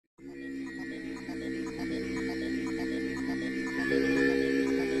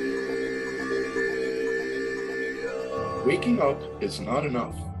Waking Up is Not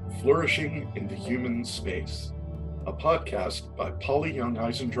Enough, Flourishing in the Human Space, a podcast by Polly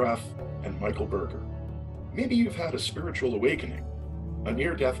Young-Eisendrath and Michael Berger. Maybe you've had a spiritual awakening, a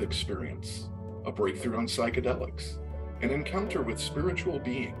near-death experience, a breakthrough on psychedelics, an encounter with spiritual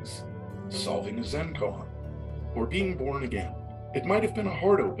beings, solving a Zen koan, or being born again. It might have been a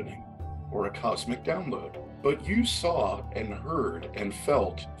heart opening or a cosmic download, but you saw and heard and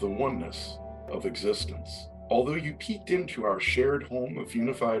felt the oneness of existence. Although you peeked into our shared home of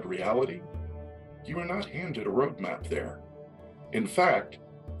unified reality, you are not handed a roadmap there. In fact,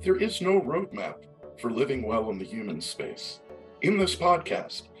 there is no roadmap for living well in the human space. In this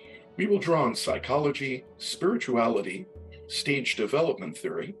podcast, we will draw on psychology, spirituality, stage development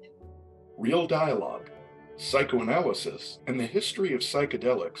theory, real dialogue, psychoanalysis, and the history of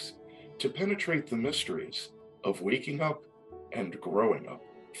psychedelics to penetrate the mysteries of waking up and growing up.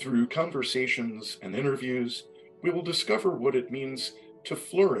 Through conversations and interviews, we will discover what it means to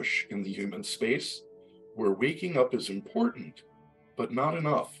flourish in the human space, where waking up is important, but not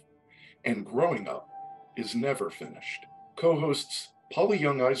enough, and growing up is never finished. Co-hosts Polly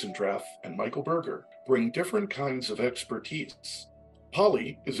Young-Eisendrath and Michael Berger bring different kinds of expertise.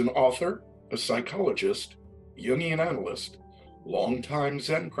 Polly is an author, a psychologist, Jungian analyst, longtime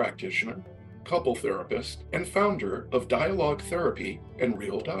Zen practitioner, couple therapist, and founder of Dialogue Therapy and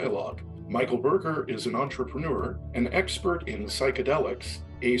Real Dialogue. Michael Berger is an entrepreneur, an expert in psychedelics,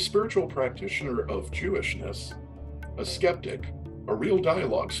 a spiritual practitioner of Jewishness, a skeptic, a real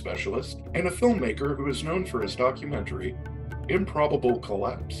dialogue specialist, and a filmmaker who is known for his documentary, Improbable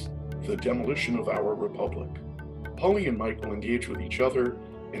Collapse, The Demolition of Our Republic. Polly and Michael engage with each other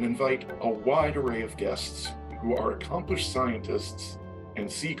and invite a wide array of guests who are accomplished scientists and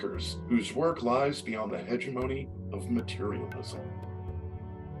seekers whose work lies beyond the hegemony of materialism.